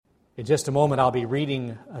In just a moment, I'll be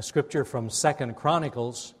reading a scripture from 2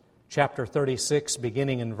 Chronicles, chapter 36,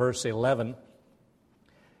 beginning in verse 11.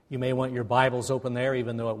 You may want your Bibles open there,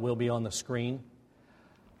 even though it will be on the screen.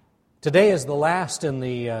 Today is the last in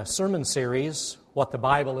the sermon series, What the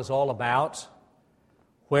Bible is All About.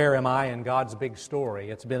 Where am I in God's big story?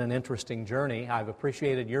 It's been an interesting journey. I've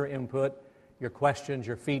appreciated your input, your questions,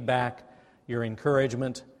 your feedback, your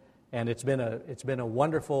encouragement. And it's been a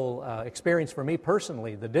wonderful experience for me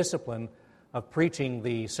personally, the discipline of preaching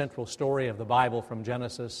the central story of the Bible from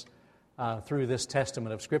Genesis through this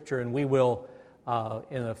testament of Scripture. And we will,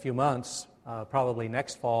 in a few months, probably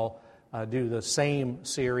next fall, do the same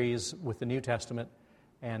series with the New Testament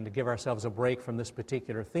and to give ourselves a break from this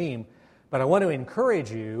particular theme. But I want to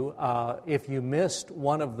encourage you, if you missed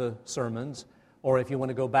one of the sermons, or if you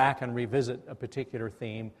want to go back and revisit a particular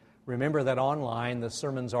theme, remember that online the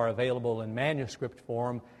sermons are available in manuscript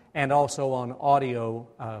form and also on audio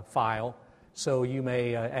file, so you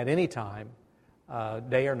may at any time,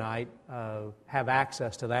 day or night, have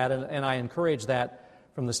access to that. And I encourage that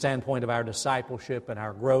from the standpoint of our discipleship and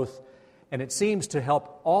our growth. And it seems to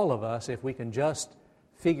help all of us if we can just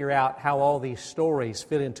figure out how all these stories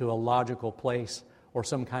fit into a logical place or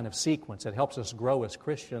some kind of sequence. It helps us grow as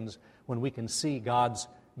Christians when we can see God's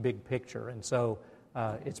big picture. And so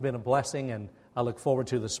it's been a blessing, and I look forward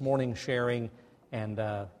to this morning's sharing and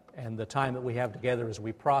the time that we have together as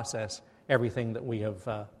we process everything that we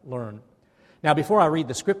have learned. Now, before I read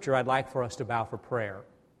the Scripture, I'd like for us to bow for prayer.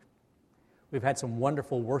 We've had some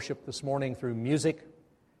wonderful worship this morning through music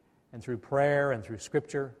and through prayer and through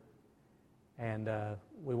Scripture. And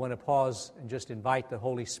we want to pause and just invite the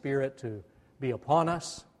Holy Spirit to be upon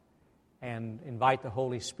us and invite the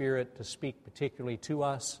Holy Spirit to speak particularly to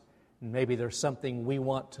us. And maybe there's something we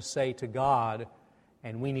want to say to God,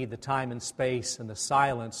 and we need the time and space and the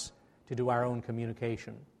silence to do our own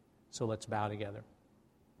communication. So let's bow together.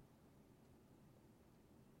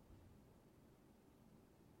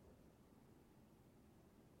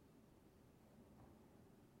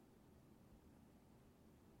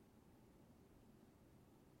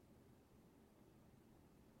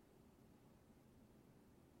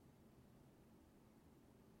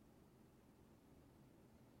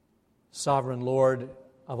 Sovereign Lord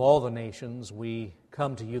of all the nations, we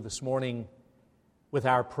come to you this morning with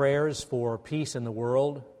our prayers for peace in the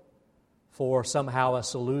world, for somehow a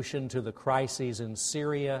solution to the crises in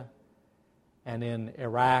Syria and in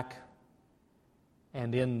Iraq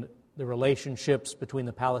and in the relationships between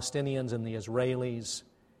the Palestinians and the Israelis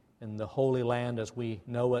in the Holy Land as we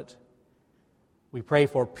know it. We pray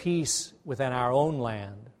for peace within our own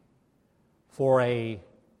land, for a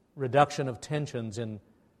reduction of tensions in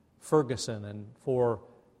Ferguson, and for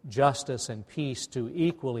justice and peace to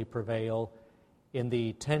equally prevail in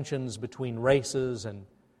the tensions between races and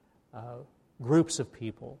groups of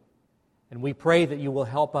people. And we pray that you will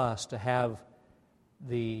help us to have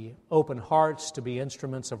the open hearts to be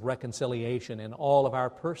instruments of reconciliation in all of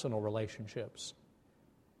our personal relationships,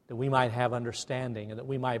 that we might have understanding and that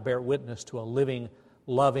we might bear witness to a living,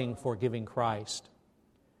 loving, forgiving Christ.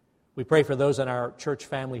 We pray for those in our church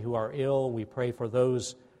family who are ill. We pray for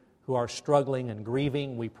those who are struggling and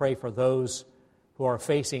grieving. We pray for those who are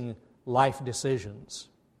facing life decisions.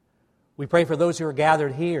 We pray for those who are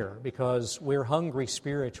gathered here because we're hungry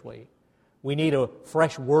spiritually. We need a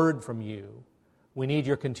fresh word from you. We need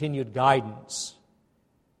your continued guidance.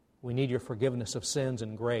 We need your forgiveness of sins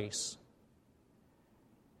and grace.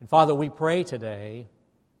 And Father, we pray today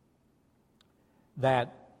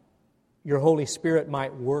that your Holy Spirit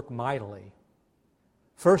might work mightily.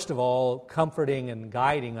 First of all, comforting and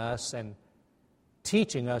guiding us and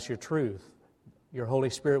teaching us your truth. Your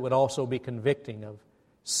Holy Spirit would also be convicting of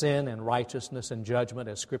sin and righteousness and judgment,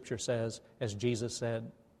 as Scripture says, as Jesus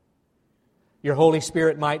said. Your Holy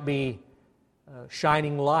Spirit might be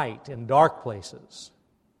shining light in dark places.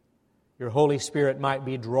 Your Holy Spirit might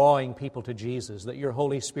be drawing people to Jesus, that your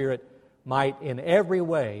Holy Spirit might in every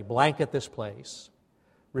way blanket this place,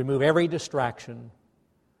 remove every distraction,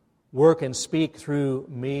 work and speak through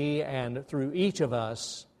me and through each of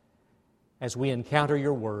us as we encounter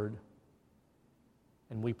your word.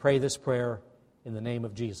 And we pray this prayer in the name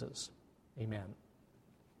of Jesus. Amen.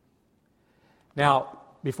 Now,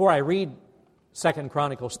 before I read 2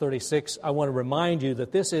 Chronicles 36, I want to remind you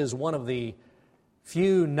that this is one of the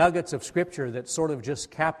few nuggets of Scripture that sort of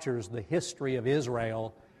just captures the history of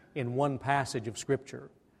Israel in one passage of Scripture.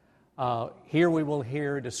 Here we will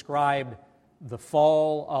hear described the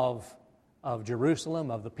fall of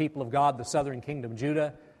Jerusalem, of the people of God, the southern kingdom,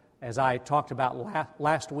 Judah. As I talked about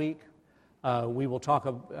last week, it will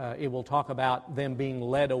talk about them being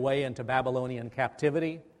led away into Babylonian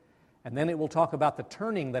captivity. And then it will talk about the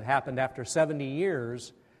turning that happened after 70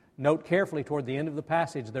 years. Note carefully toward the end of the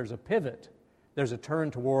passage, there's a pivot. There's a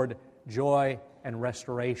turn toward joy and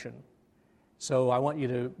restoration. So I want you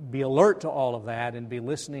to be alert to all of that and be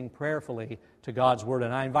listening prayerfully to God's Word.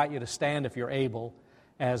 And I invite you to stand if you're able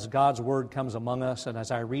as God's Word comes among us and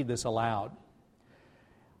as I read this aloud.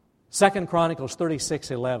 2 Chronicles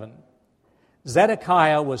 36:11.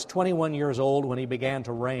 Zedekiah was 21 years old when he began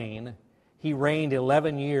to reign. He reigned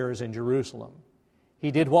 11 years in Jerusalem.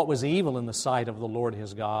 He did what was evil in the sight of the Lord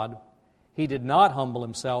his God. He did not humble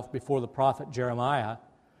himself before the prophet Jeremiah,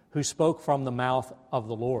 who spoke from the mouth of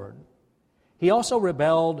the Lord. He also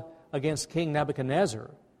rebelled against King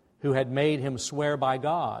Nebuchadnezzar, who had made him swear by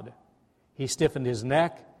God. He stiffened his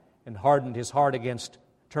neck and hardened his heart against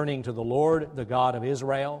turning to the Lord, the God of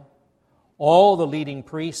Israel. All the leading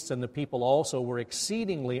priests and the people also were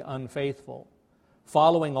exceedingly unfaithful,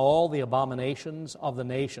 following all the abominations of the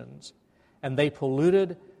nations, and they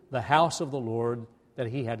polluted the house of the Lord that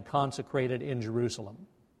he had consecrated in Jerusalem.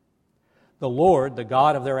 The Lord, the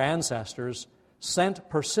God of their ancestors, sent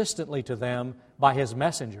persistently to them by his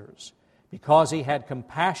messengers, because he had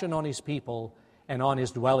compassion on his people and on his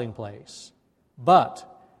dwelling place. But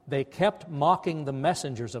they kept mocking the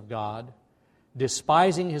messengers of God,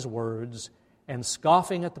 despising his words, and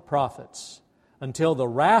scoffing at the prophets, until the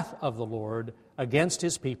wrath of the Lord against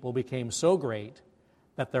his people became so great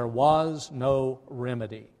that there was no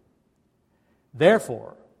remedy.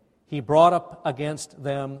 Therefore, he brought up against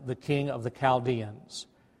them the king of the Chaldeans,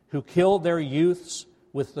 who killed their youths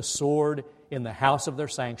with the sword in the house of their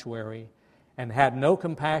sanctuary, and had no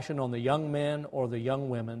compassion on the young men or the young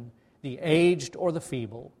women, the aged or the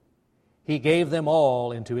feeble. He gave them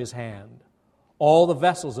all into his hand, all the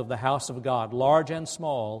vessels of the house of God, large and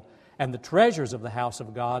small, and the treasures of the house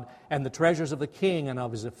of God, and the treasures of the king and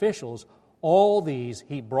of his officials, all these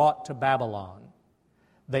he brought to Babylon.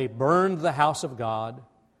 They burned the house of God.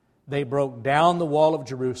 They broke down the wall of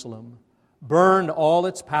Jerusalem, burned all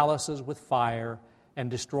its palaces with fire, and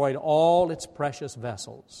destroyed all its precious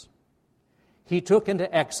vessels. He took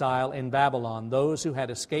into exile in Babylon those who had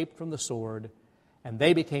escaped from the sword, and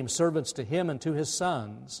they became servants to him and to his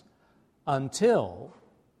sons, until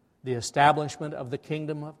the establishment of the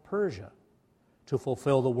kingdom of Persia, to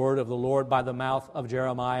fulfill the word of the Lord by the mouth of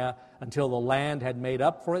Jeremiah, until the land had made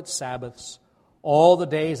up for its Sabbaths. All the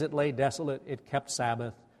days it lay desolate, it kept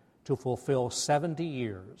Sabbath, to fulfill 70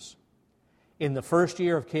 years. In the first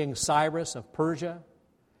year of King Cyrus of Persia,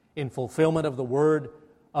 in fulfillment of the word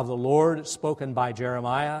of the Lord spoken by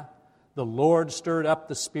Jeremiah, the Lord stirred up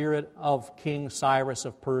the spirit of King Cyrus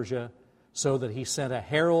of Persia, so that he sent a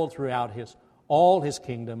herald throughout all his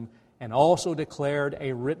kingdom, and also declared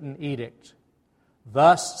a written edict.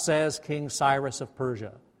 Thus says King Cyrus of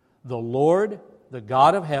Persia, the Lord, the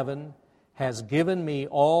God of heaven, has given me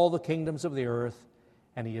all the kingdoms of the earth,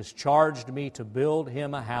 and he has charged me to build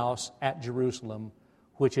him a house at Jerusalem,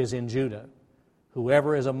 which is in Judah.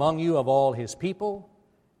 Whoever is among you of all his people,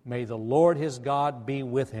 may the Lord his God be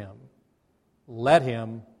with him. Let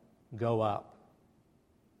him go up.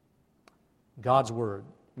 God's word.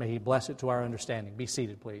 May he bless it to our understanding. Be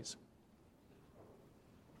seated, please.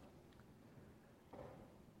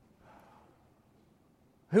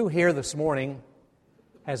 Who here this morning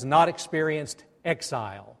has not experienced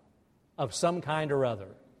exile of some kind or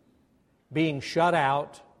other? Being shut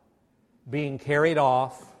out, being carried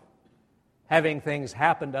off, having things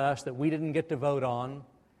happen to us that we didn't get to vote on,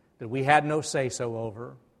 that we had no say-so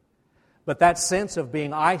over. But that sense of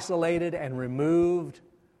being isolated and removed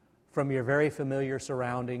from your very familiar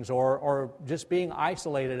surroundings, or just being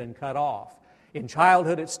isolated and cut off. In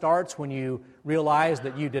childhood, it starts when you realize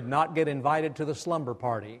that you did not get invited to the slumber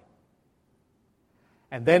party.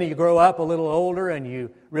 And then you grow up a little older and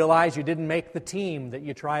you realize you didn't make the team that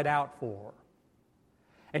you tried out for.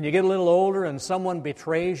 And you get a little older and someone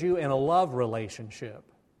betrays you in a love relationship.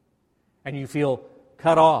 And you feel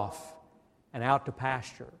cut off and out to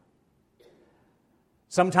pasture.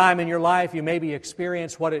 Sometime in your life, you maybe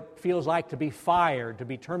experience what it feels like to be fired, to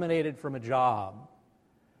be terminated from a job,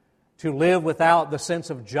 to live without the sense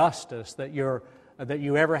of justice that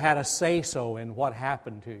you ever had a say-so in what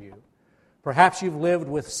happened to you. Perhaps you've lived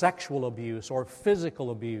with sexual abuse or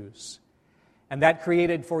physical abuse, and that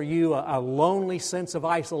created for you a lonely sense of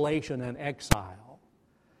isolation and exile.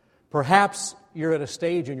 Perhaps you're at a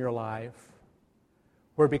stage in your life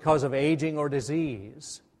where because of aging or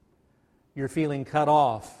disease, you're feeling cut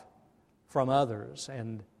off from others,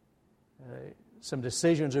 and some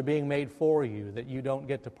decisions are being made for you that you don't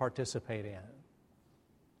get to participate in.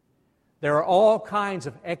 There are all kinds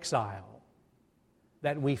of exile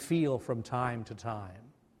that we feel from time to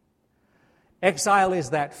time. Exile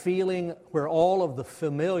is that feeling where all of the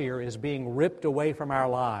familiar is being ripped away from our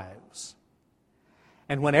lives.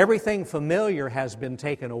 And when everything familiar has been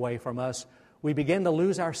taken away from us, we begin to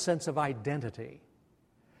lose our sense of identity.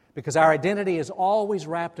 Because our identity is always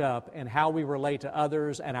wrapped up in how we relate to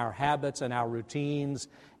others and our habits and our routines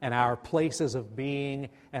and our places of being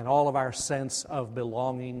and all of our sense of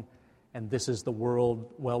belonging. And this is the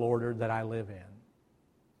world well-ordered that I live in.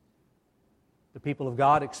 The people of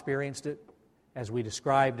God experienced it as we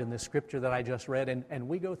described in the scripture that I just read, and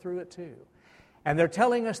we go through it too. And they're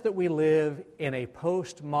telling us that we live in a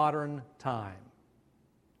postmodern time.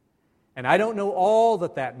 And I don't know all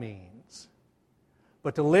that that means,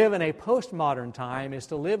 but to live in a postmodern time is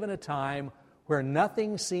to live in a time where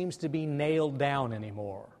nothing seems to be nailed down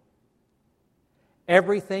anymore.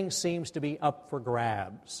 Everything seems to be up for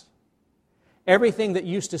grabs. Everything that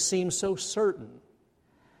used to seem so certain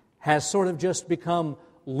has sort of just become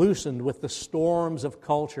loosened with the storms of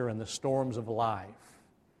culture and the storms of life.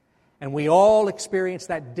 And we all experience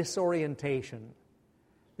that disorientation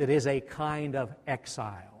that is a kind of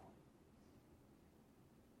exile.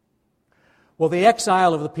 Well, the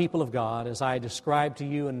exile of the people of God, as I described to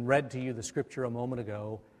you and read to you the scripture a moment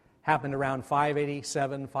ago, happened around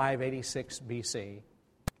 587, 586 BC.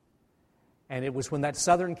 And it was when that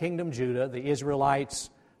southern kingdom, Judah, the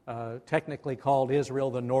Israelites, technically called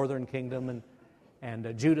Israel the northern kingdom,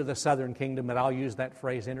 and Judah the southern kingdom, and I'll use that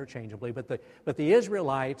phrase interchangeably. But the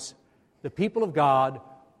Israelites, the people of God,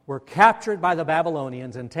 were captured by the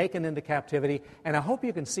Babylonians and taken into captivity. And I hope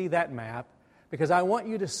you can see that map, because I want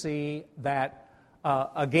you to see that,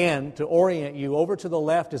 again, to orient you, over to the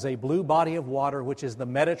left is a blue body of water, which is the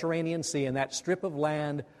Mediterranean Sea, and that strip of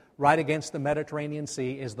land right against the Mediterranean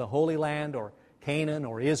Sea is the Holy Land, or Canaan,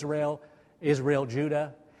 or Israel,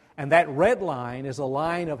 Judah. And that red line is a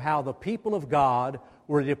line of how the people of God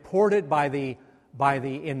were deported by the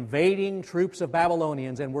invading troops of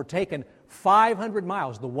Babylonians and were taken 500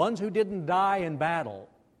 miles. The ones who didn't die in battle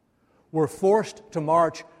were forced to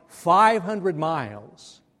march 500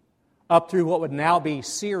 miles up through what would now be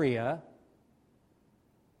Syria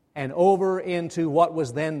and over into what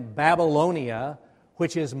was then Babylonia,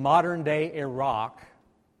 which is modern-day Iraq.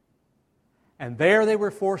 And there they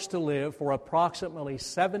were forced to live for approximately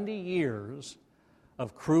 70 years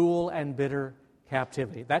of cruel and bitter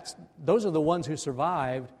captivity. Those are the ones who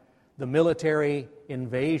survived the military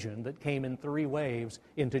invasion that came in 3 waves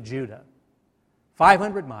into Judah.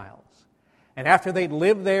 500 miles. And after they'd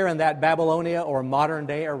lived there in that Babylonia or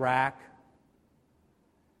modern-day Iraq,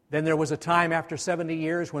 then there was a time after 70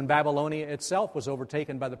 years when Babylonia itself was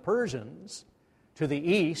overtaken by the Persians to the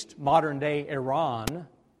east, modern-day Iran.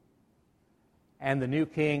 And the new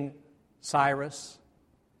king, Cyrus,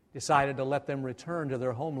 decided to let them return to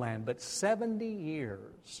their homeland. But 70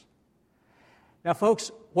 years. Now,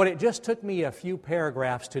 folks, what it just took me a few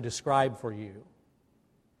paragraphs to describe for you,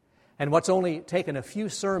 and what's only taken a few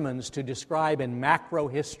sermons to describe in macro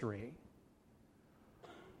history,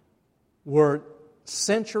 were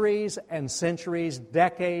centuries and centuries,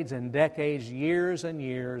 decades and decades, years and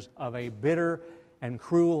years of a bitter and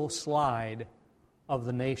cruel slide of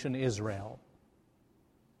the nation Israel.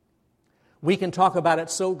 We can talk about it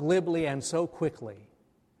so glibly and so quickly,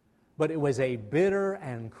 but it was a bitter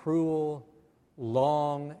and cruel,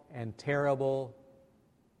 long and terrible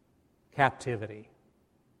captivity.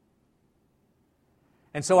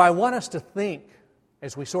 And so I want us to think,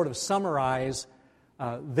 as we sort of summarize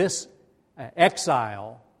this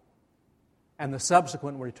exile and the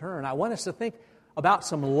subsequent return, I want us to think about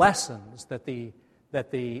some lessons that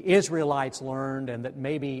the Israelites learned and that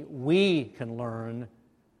maybe we can learn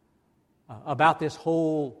about this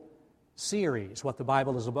whole series, what the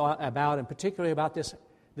Bible is about, and particularly about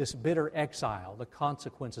this bitter exile, the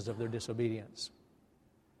consequences of their disobedience.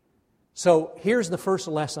 So here's the first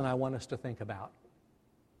lesson I want us to think about.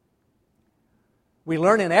 We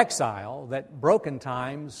learn in exile that broken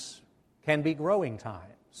times can be growing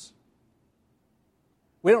times.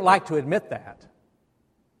 We don't like to admit that.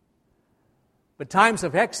 But times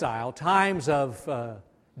of exile, times of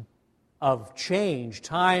change,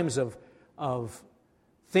 times of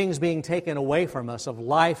things being taken away from us, of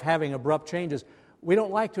life having abrupt changes, we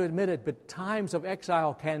don't like to admit it, but times of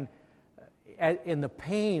exile can, in the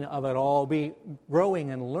pain of it all, be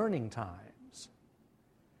growing and learning times.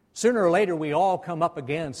 Sooner or later, we all come up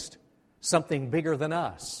against something bigger than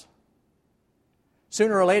us.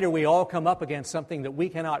 Sooner or later, we all come up against something that we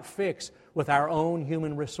cannot fix with our own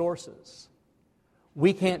human resources.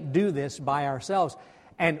 We can't do this by ourselves.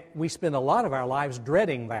 And we spend a lot of our lives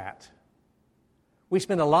dreading that. We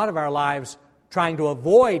spend a lot of our lives trying to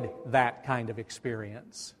avoid that kind of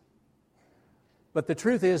experience. But the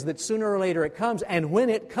truth is that sooner or later it comes, and when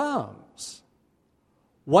it comes,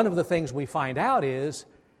 one of the things we find out is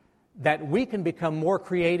that we can become more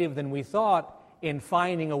creative than we thought in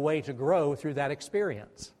finding a way to grow through that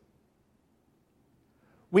experience.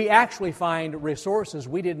 We actually find resources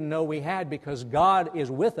we didn't know we had because God is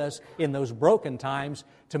with us in those broken times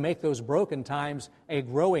to make those broken times a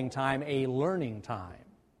growing time, a learning time.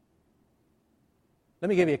 Let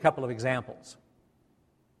me give you a couple of examples.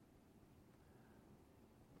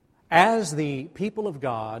 As the people of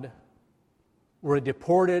God were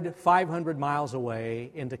deported 500 miles away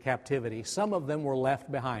into captivity, some of them were left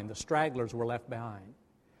behind. The stragglers were left behind.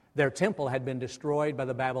 Their temple had been destroyed by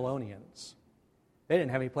the Babylonians. They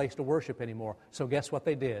didn't have any place to worship anymore. So guess what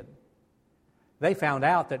they did? They found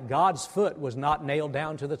out that God's foot was not nailed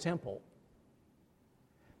down to the temple.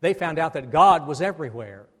 They found out that God was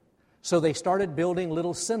everywhere. So they started building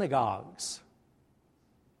little synagogues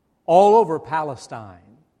all over Palestine.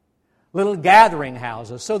 Little gathering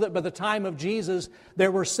houses, so that by the time of Jesus,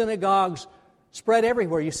 there were synagogues spread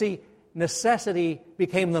everywhere. You see, necessity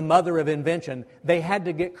became the mother of invention. They had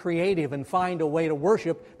to get creative and find a way to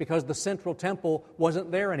worship because the central temple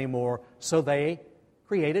wasn't there anymore. So they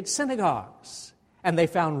created synagogues. And they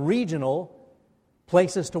found regional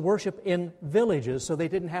places to worship in villages so they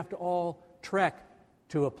didn't have to all trek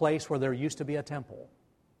to a place where there used to be a temple.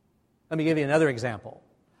 Let me give you another example.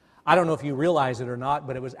 I don't know if you realize it or not,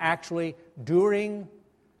 but it was actually during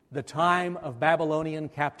the time of Babylonian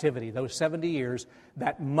captivity, those 70 years,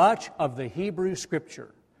 that much of the Hebrew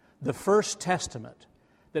Scripture, the First Testament,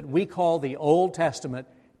 that we call the Old Testament,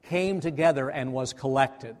 came together and was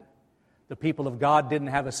collected. The people of God didn't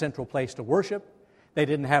have a central place to worship. They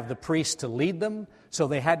didn't have the priests to lead them, so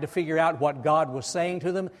they had to figure out what God was saying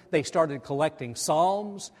to them. They started collecting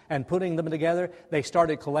psalms and putting them together. They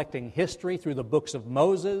started collecting history through the books of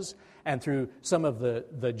Moses and through some of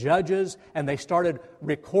the judges, and they started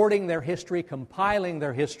recording their history, compiling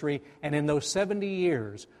their history, and in those 70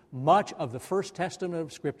 years, much of the First Testament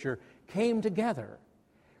of Scripture came together.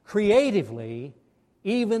 Creatively,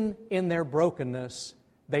 even in their brokenness,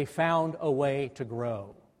 they found a way to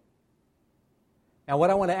grow. Now, what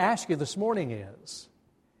I want to ask you this morning is,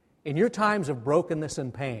 in your times of brokenness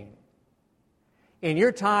and pain, in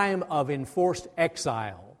your time of enforced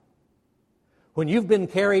exile, when you've been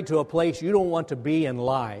carried to a place you don't want to be in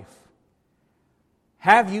life,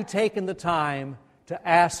 have you taken the time to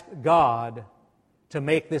ask God to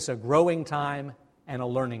make this a growing time and a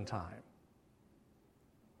learning time?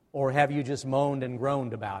 Or have you just moaned and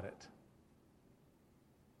groaned about it?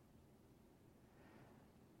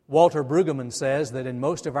 Walter Brueggemann says that in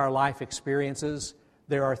most of our life experiences,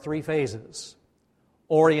 there are three phases: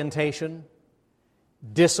 orientation,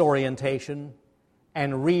 disorientation,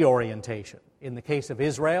 and reorientation. In the case of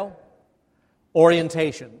Israel,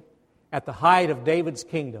 orientation. At the height of David's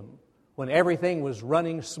kingdom, when everything was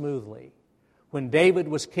running smoothly, when David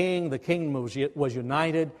was king, the kingdom was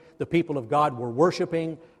united, the people of God were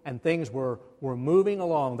worshiping, and things were moving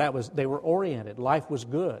along. They were oriented. Life was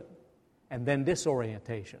good. And then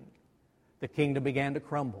disorientation. The kingdom began to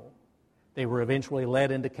crumble. They were eventually led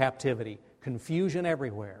into captivity. Confusion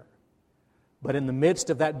everywhere. But in the midst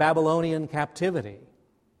of that Babylonian captivity,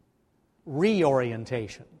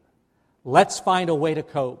 reorientation. Let's find a way to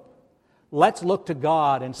cope. Let's look to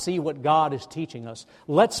God and see what God is teaching us.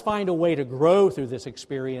 Let's find a way to grow through this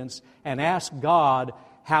experience and ask God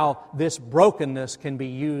how this brokenness can be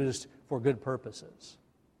used for good purposes.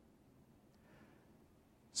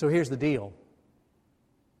 So here's the deal.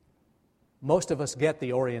 Most of us get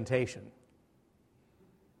the orientation.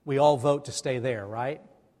 We all vote to stay there, right?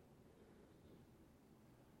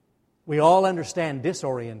 We all understand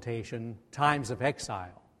disorientation, times of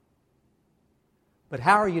exile. But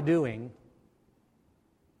how are you doing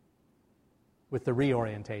with the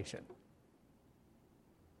reorientation?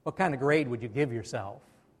 What kind of grade would you give yourself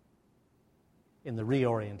in the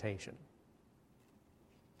reorientation?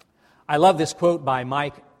 I love this quote by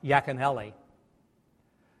Mike Yaconelli.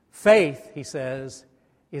 Faith, he says,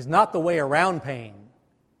 is not the way around pain.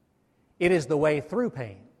 It is the way through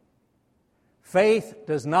pain. Faith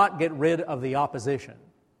does not get rid of the opposition.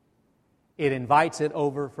 It invites it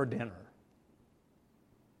over for dinner.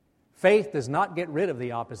 Faith does not get rid of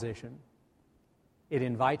the opposition. It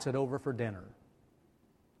invites it over for dinner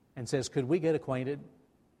and says, could we get acquainted?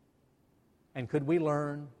 And could we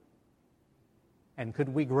learn? And could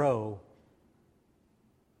we grow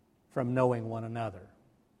from knowing one another?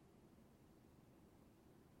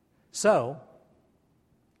 So,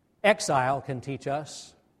 exile can teach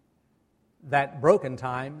us that broken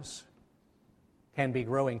times can be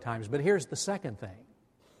growing times. But here's the second thing.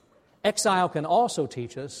 Exile can also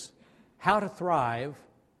teach us how to thrive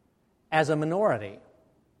as a minority.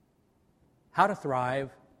 How to thrive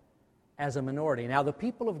as a minority. Now, the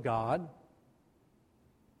people of God,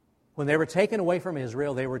 when they were taken away from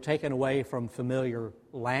Israel, they were taken away from familiar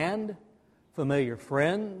land, familiar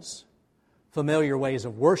friends, familiar ways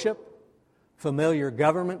of worship, familiar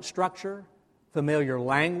government structure, familiar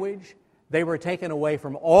language. They were taken away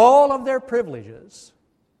from all of their privileges.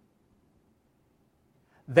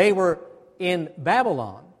 They were in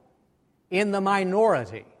Babylon, in the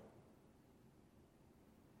minority.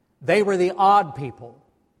 They were the odd people.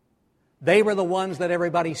 They were the ones that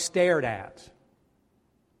everybody stared at.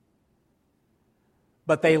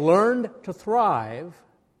 But they learned to thrive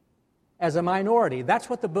as a minority. That's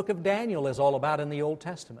what the book of Daniel is all about in the Old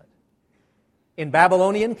Testament. In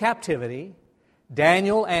Babylonian captivity,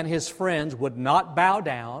 Daniel and his friends would not bow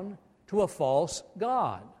down to a false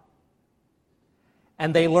god.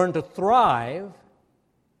 And they learned to thrive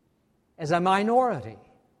as a minority.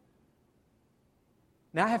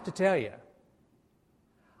 Now I have to tell you,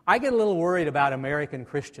 I get a little worried about American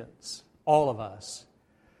Christians, all of us,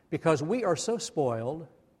 because we are so spoiled.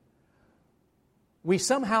 We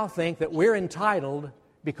somehow think that we're entitled,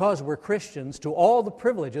 because we're Christians, to all the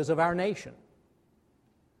privileges of our nation.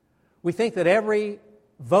 We think that every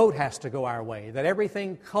vote has to go our way, that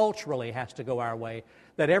everything culturally has to go our way,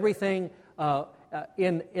 that everything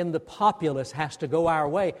in the populace has to go our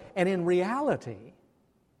way. And in reality,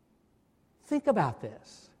 think about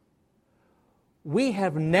this. We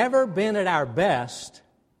have never been at our best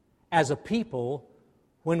as a people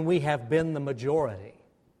when we have been the majority.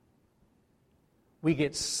 We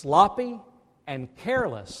get sloppy and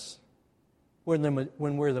careless when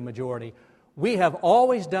we're the majority. We have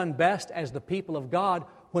always done best as the people of God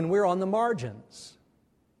when we're on the margins,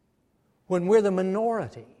 when we're the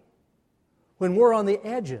minority, when we're on the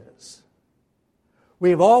edges. We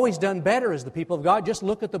have always done better as the people of God. Just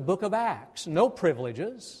look at the book of Acts. No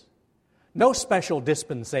privileges, no special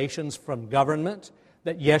dispensations from government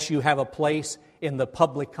that, yes, you have a place in the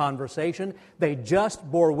public conversation. They just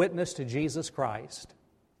bore witness to Jesus Christ,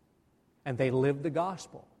 and they lived the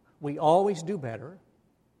gospel. We always do better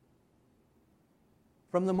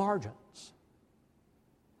from the margins.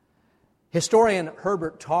 Historian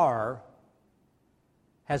Herbert Tarr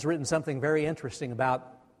has written something very interesting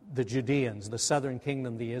about the Judeans, the southern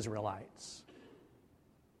kingdom, the Israelites.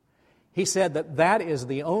 He said that is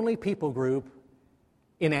the only people group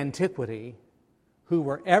in antiquity who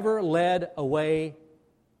were ever led away,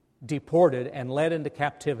 deported, and led into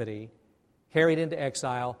captivity, carried into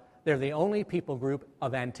exile. They're the only people group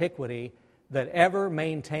of antiquity that ever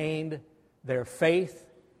maintained their faith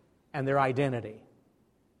and their identity.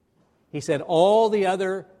 He said all the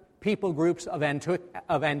other people groups of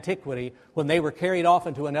antiquity, when they were carried off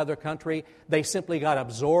into another country, they simply got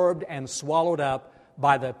absorbed and swallowed up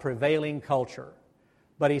by the prevailing culture.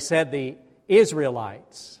 But he said the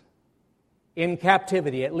Israelites in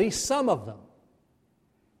captivity, at least some of them,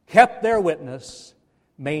 kept their witness,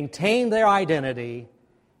 maintained their identity,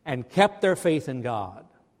 and kept their faith in God.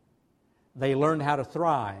 They learned how to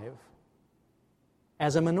thrive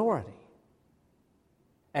as a minority,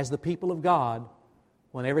 as the people of God,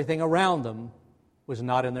 when everything around them was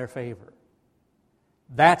not in their favor.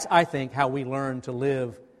 That's, I think, how we learn to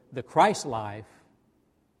live the Christ life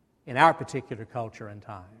in our particular culture and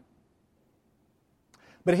time.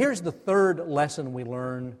 But here's the third lesson we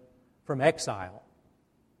learn from exile.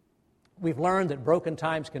 We've learned that broken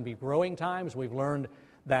times can be growing times. We've learned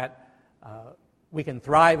that we can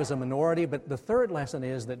thrive as a minority. But the third lesson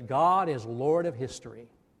is that God is Lord of history.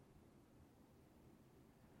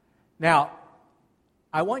 Now,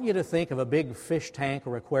 I want you to think of a big fish tank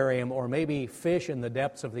or aquarium, or maybe fish in the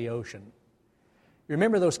depths of the ocean. You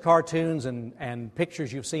remember those cartoons and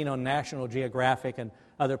pictures you've seen on National Geographic and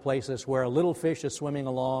other places where a little fish is swimming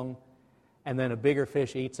along and then a bigger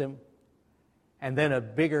fish eats him, and then a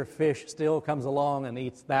bigger fish still comes along and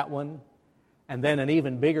eats that one, and then an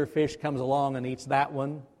even bigger fish comes along and eats that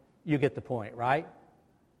one? You get the point, right?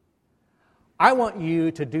 I want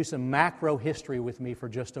you to do some macro history with me for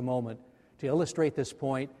just a moment to illustrate this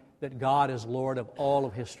point that God is Lord of all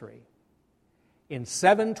of history. In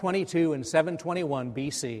 722 and 721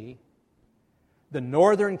 BC, the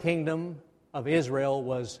northern kingdom of Israel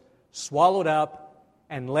was swallowed up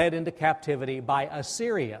and led into captivity by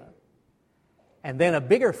Assyria. And then a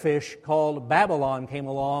bigger fish called Babylon came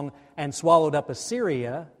along and swallowed up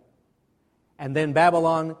Assyria, and then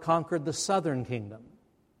Babylon conquered the southern kingdom.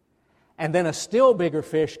 And then a still bigger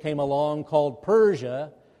fish came along called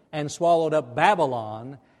Persia and swallowed up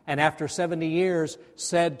Babylon, and after 70 years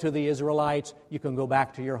said to the Israelites, you can go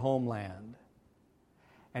back to your homeland.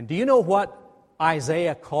 And do you know what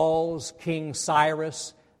Isaiah calls King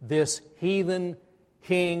Cyrus, this heathen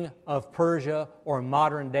king of Persia or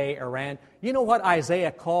modern-day Iran? You know what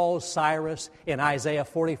Isaiah calls Cyrus in Isaiah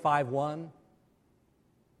 45:1?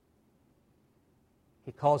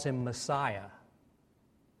 He calls him Messiah.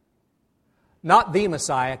 Not the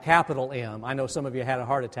Messiah, capital M. I know some of you had a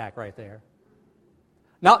heart attack right there.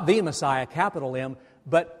 Not the Messiah, capital M,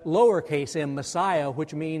 but lowercase m, Messiah,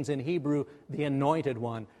 which means in Hebrew, the anointed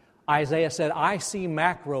one. Isaiah said, I see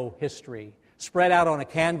macro history spread out on a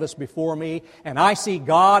canvas before me, and I see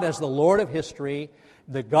God as the Lord of history.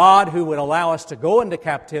 The God who would allow us to go into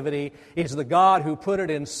captivity is the God who put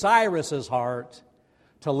it in Cyrus's heart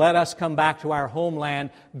to let us come back to our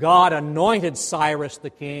homeland. God anointed Cyrus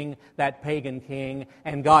the king, that pagan king,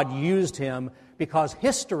 and God used him because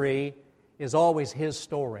history is always His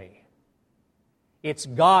story. It's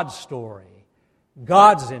God's story.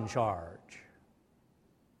 God's in charge.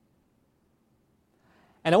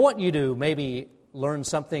 And I want you to maybe learn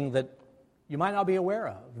something that you might not be aware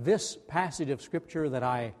of. This passage of Scripture that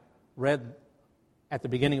I read at the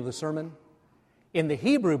beginning of the sermon, in the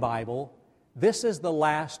Hebrew Bible, this is the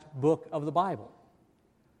last book of the Bible.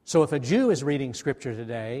 So if a Jew is reading Scripture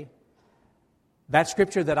today, that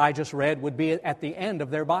Scripture that I just read would be at the end of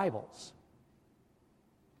their Bibles.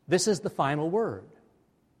 This is the final word.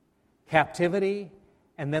 Captivity,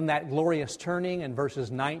 and then that glorious turning in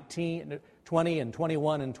verses 19, 20, and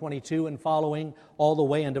 21, and 22, and following, all the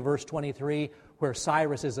way into verse 23, where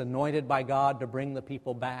Cyrus is anointed by God to bring the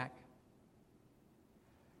people back.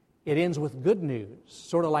 It ends with good news,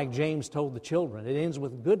 sort of like James told the children. It ends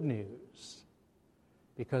with good news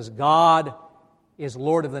because God is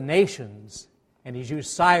Lord of the nations, and He's used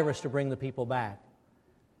Cyrus to bring the people back.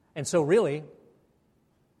 And so really,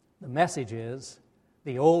 the message is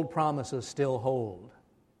the old promises still hold.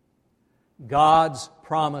 God's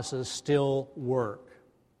promises still work.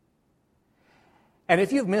 And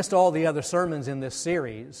if you've missed all the other sermons in this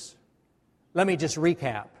series, let me just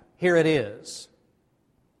recap. Here it is.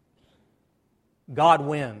 God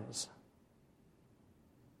wins.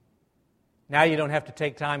 Now you don't have to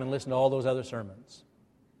take time and listen to all those other sermons.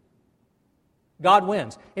 God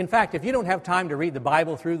wins. In fact, if you don't have time to read the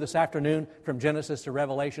Bible through this afternoon from Genesis to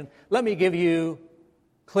Revelation, let me give you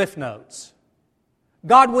Cliff Notes.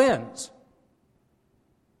 God wins.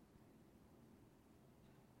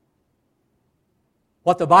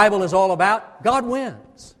 What the Bible is all about, God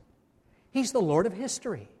wins. He's the Lord of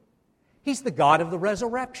history. He's the God of the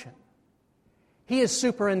resurrection. He is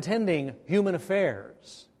superintending human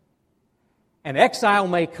affairs. And exile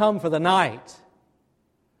may come for the night,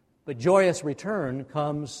 but joyous return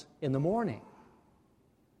comes in the morning.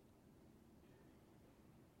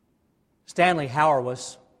 Stanley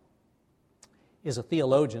Hauerwas is a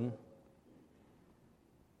theologian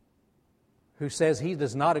who says he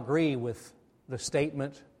does not agree with the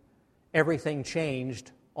statement, everything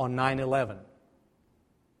changed on 9/11,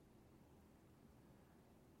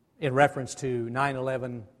 in reference to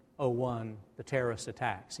 9/11/01, the terrorist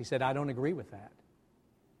attacks. He said, I don't agree with that.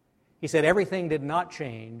 He said, everything did not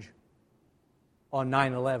change on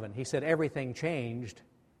 9/11. He said, everything changed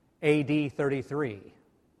AD 33,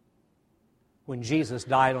 when Jesus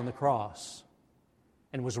died on the cross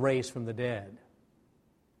and was raised from the dead.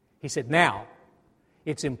 He said, now,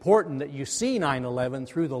 it's important that you see 9/11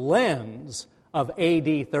 through the lens of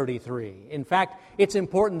AD 33. In fact, it's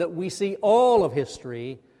important that we see all of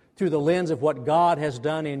history through the lens of what God has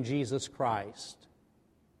done in Jesus Christ.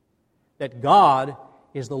 That God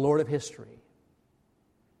is the Lord of history.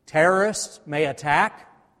 Terrorists may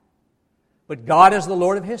attack, but God is the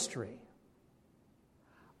Lord of history.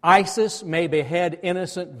 ISIS may behead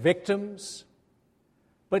innocent victims,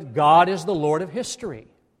 but God is the Lord of history.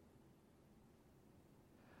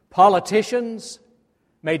 Politicians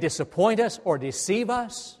may disappoint us or deceive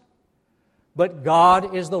us, but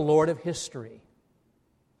God is the Lord of history.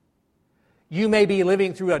 You may be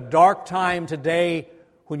living through a dark time today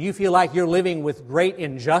when you feel like you're living with great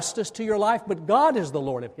injustice to your life, but God is the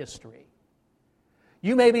Lord of history.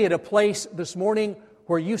 You may be at a place this morning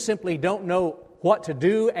where you simply don't know what to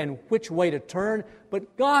do and which way to turn,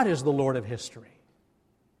 but God is the Lord of history.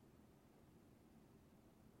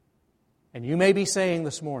 And you may be saying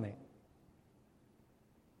this morning,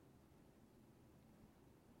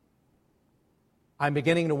 I'm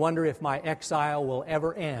beginning to wonder if my exile will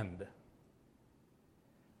ever end.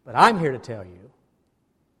 But I'm here to tell you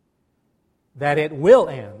that it will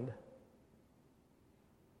end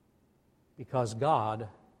because God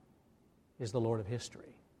is the Lord of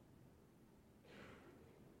history.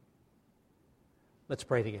 Let's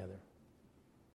pray together.